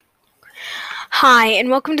Hi, and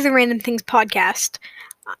welcome to the Random Things podcast.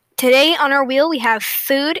 Today on our wheel we have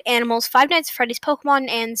food, animals, Five Nights at Freddy's, Pokemon,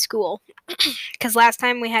 and school. Because last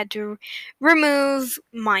time we had to remove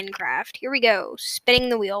Minecraft. Here we go. Spinning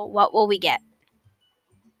the wheel. What will we get?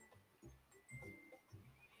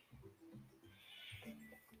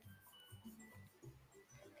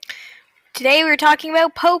 Today we're talking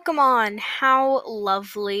about Pokemon. How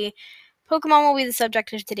lovely. Pokemon will be the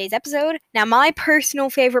subject of today's episode. Now, my personal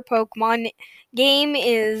favorite Pokemon game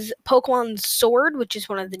is Pokemon Sword, which is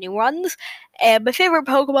one of the new ones. And my favorite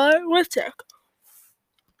Pokemon... What's that?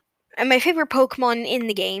 And my favorite Pokemon in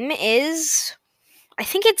the game is... I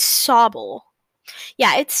think it's Sobble.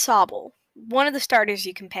 Yeah, it's Sobble. One of the starters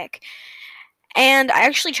you can pick. And I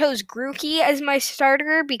actually chose Grookey as my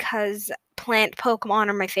starter because plant Pokemon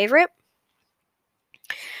are my favorite.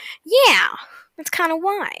 Yeah, that's kind of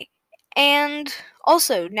why. And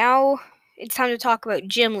also, now it's time to talk about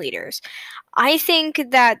gym leaders. I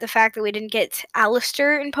think that the fact that we didn't get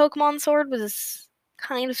Alistair in Pokemon Sword was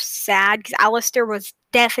kind of sad, because Alistair was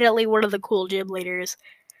definitely one of the cool gym leaders.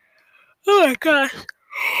 Oh my gosh.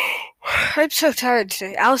 I'm so tired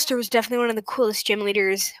today. Alistair was definitely one of the coolest gym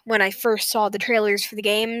leaders when I first saw the trailers for the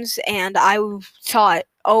games, and I thought,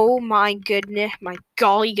 oh my goodness, my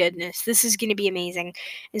golly goodness, this is going to be amazing.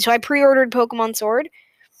 And so I pre-ordered Pokemon Sword.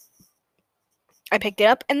 I picked it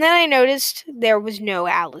up, and then I noticed there was no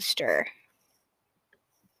Alistair.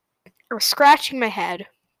 I was scratching my head.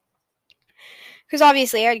 Because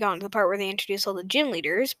obviously I'd gotten to the part where they introduced all the gym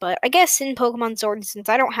leaders, but I guess in Pokemon Sword, since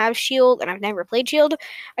I don't have Shield and I've never played Shield,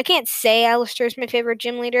 I can't say Alistair's my favorite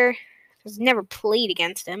gym leader. I've never played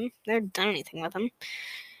against him. Never done anything with him.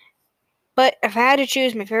 But if I had to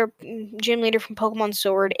choose my favorite gym leader from Pokemon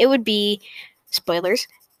Sword, it would be, spoilers,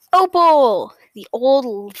 Opal! The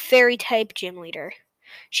old fairy-type gym leader.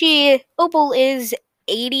 Opal is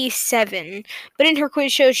 87, but in her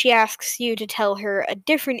quiz show she asks you to tell her a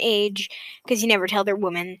different age, because you never tell a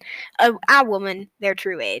woman their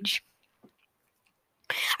true age.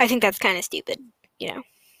 I think that's kind of stupid,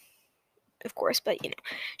 of course, but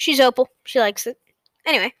she's Opal, she likes it.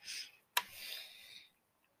 Anyway,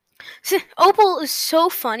 so Opal is so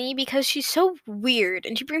funny because she's so weird,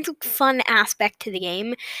 and she brings a fun aspect to the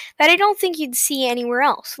game that I don't think you'd see anywhere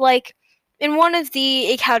else. Like, in one of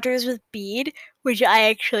the encounters with Bede, which I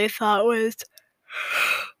actually thought was...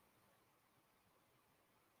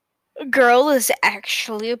 A girl is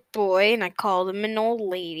actually a boy, and I called him an old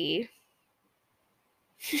lady.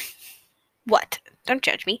 What? Don't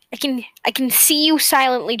judge me. I can see you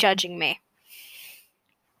silently judging me.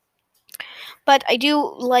 But I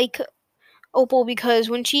do like Opal because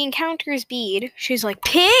when she encounters Bede, she's like,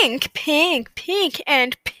 pink, pink, pink,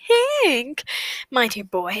 and pink. My dear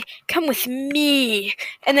boy, come with me.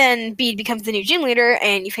 And then Bede becomes the new gym leader,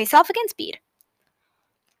 and you face off against Bede.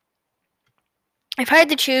 If I had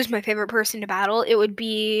to choose my favorite person to battle, it would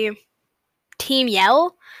be Team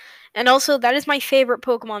Yell. And also, that is my favorite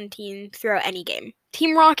Pokemon team throughout any game.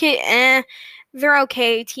 Team Rocket, they're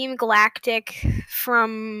okay. Team Galactic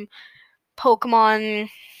from Pokemon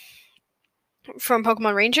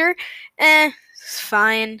Ranger, it's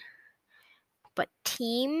fine. But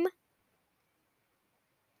Team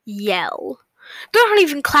Yell, they're not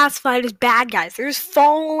even classified as bad guys. They're just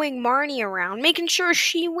following Marnie around, making sure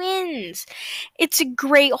she wins. It's a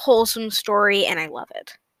great, wholesome story, and I love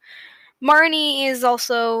it. Marnie is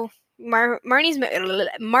also... Marnie's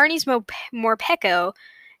Morpeko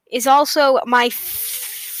is also my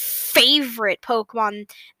favorite Pokemon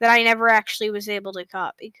that I never actually was able to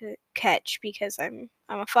catch because I'm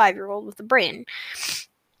a 5-year-old with a brain.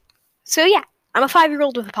 So yeah, I'm a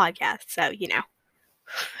 5-year-old with a podcast, so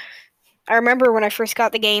I remember when I first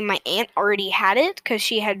got the game, my aunt already had it because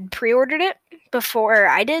she had pre-ordered it before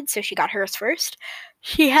I did, so she got hers first.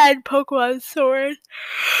 She had Pokemon Sword.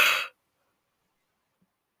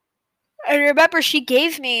 I remember she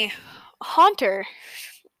gave me a Haunter,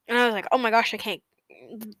 and I was like, oh my gosh, I can't,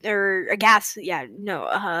 or a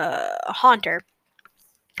Haunter.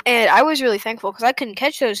 And I was really thankful because I couldn't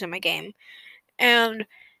catch those in my game. And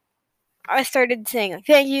I started saying, like,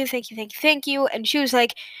 thank you, thank you, thank you, thank you. And she was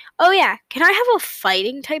like, oh yeah, can I have a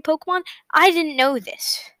fighting type Pokemon? I didn't know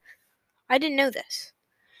this.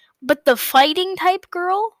 But the fighting type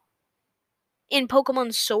girl in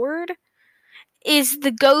Pokemon Sword is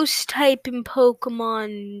the ghost type in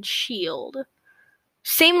Pokemon Shield.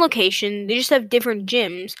 Same location, they just have different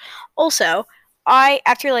gyms. Also, I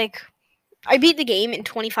beat the game in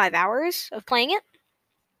 25 hours of playing it.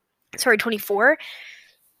 Sorry, 24.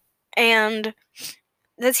 And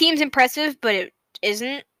that seems impressive, but it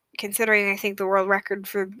isn't, considering I think the world record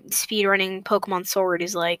for speedrunning Pokemon Sword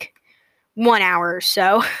is like 1 hour or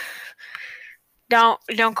so.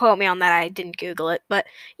 Don't quote me on that. I didn't Google it, but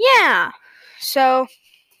yeah. So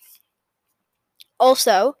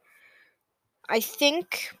also, I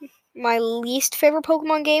think my least favorite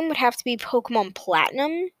Pokemon game would have to be Pokemon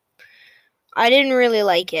Platinum. I didn't really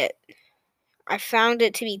like it. I found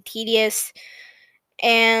it to be tedious,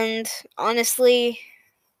 and honestly,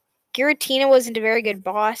 Giratina wasn't a very good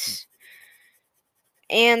boss,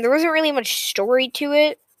 and there wasn't really much story to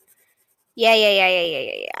it. Yeah.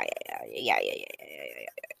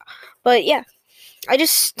 But yeah, I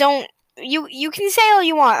just don't. You can say all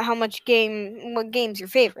you want what game's your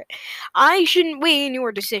favorite. I shouldn't weigh in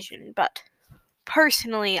your decision, but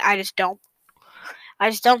personally, I just don't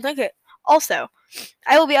think it. Also,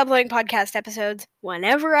 I will be uploading podcast episodes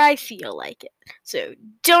whenever I feel like it. So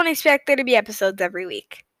don't expect there to be episodes every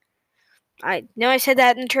week. I know I said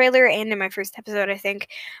that in the trailer and in my first episode, I think.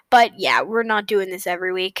 But yeah, we're not doing this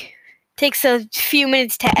every week. It takes a few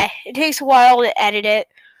minutes it takes a while to edit it.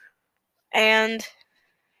 And,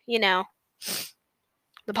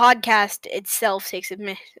 the podcast itself takes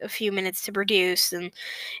a few minutes to produce, and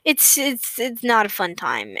it's not a fun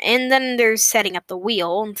time. And then there's setting up the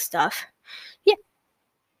wheel and stuff. Yeah.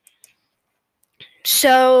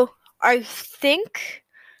 So, I think...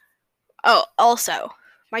 Oh, also,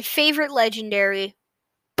 my favorite legendary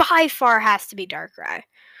by far has to be Darkrai.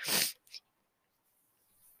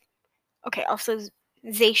 Okay, also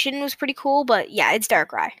Zacian was pretty cool, but yeah, it's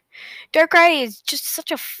Darkrai. Darkrai is just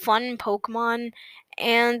such a fun Pokemon,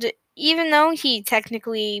 and even though he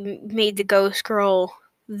technically made the Ghost Girl,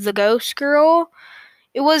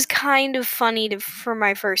 it was kind of funny for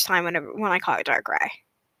my first time when I caught Darkrai.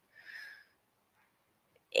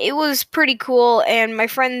 It was pretty cool, and my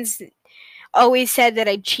friends always said that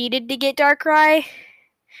I cheated to get Darkrai,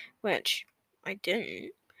 which I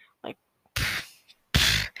didn't.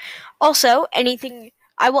 Also, anything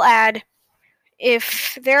I will add,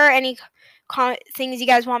 if there are any things you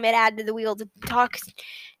guys want me to add to the wheel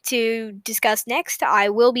to discuss next, I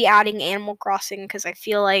will be adding Animal Crossing because I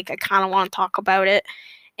feel like I kind of want to talk about it.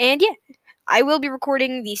 And yeah, I will be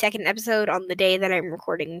recording the second episode on the day that I'm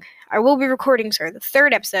recording. I will be recording, the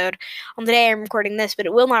third episode on the day I'm recording this, but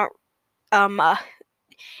it will not come out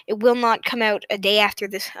until a day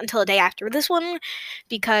after this one,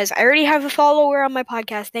 because I already have a follower on my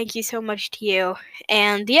podcast. Thank you so much to you.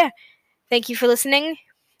 And yeah, thank you for listening.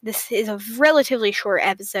 This is a relatively short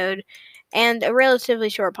episode and a relatively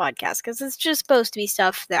short podcast because it's just supposed to be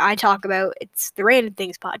stuff that I talk about. It's the Random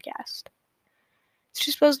Things podcast. It's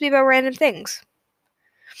just supposed to be about random things.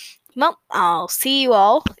 Well, I'll see you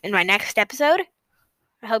all in my next episode.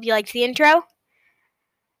 I hope you liked the intro.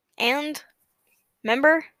 And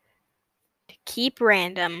remember to keep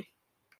random.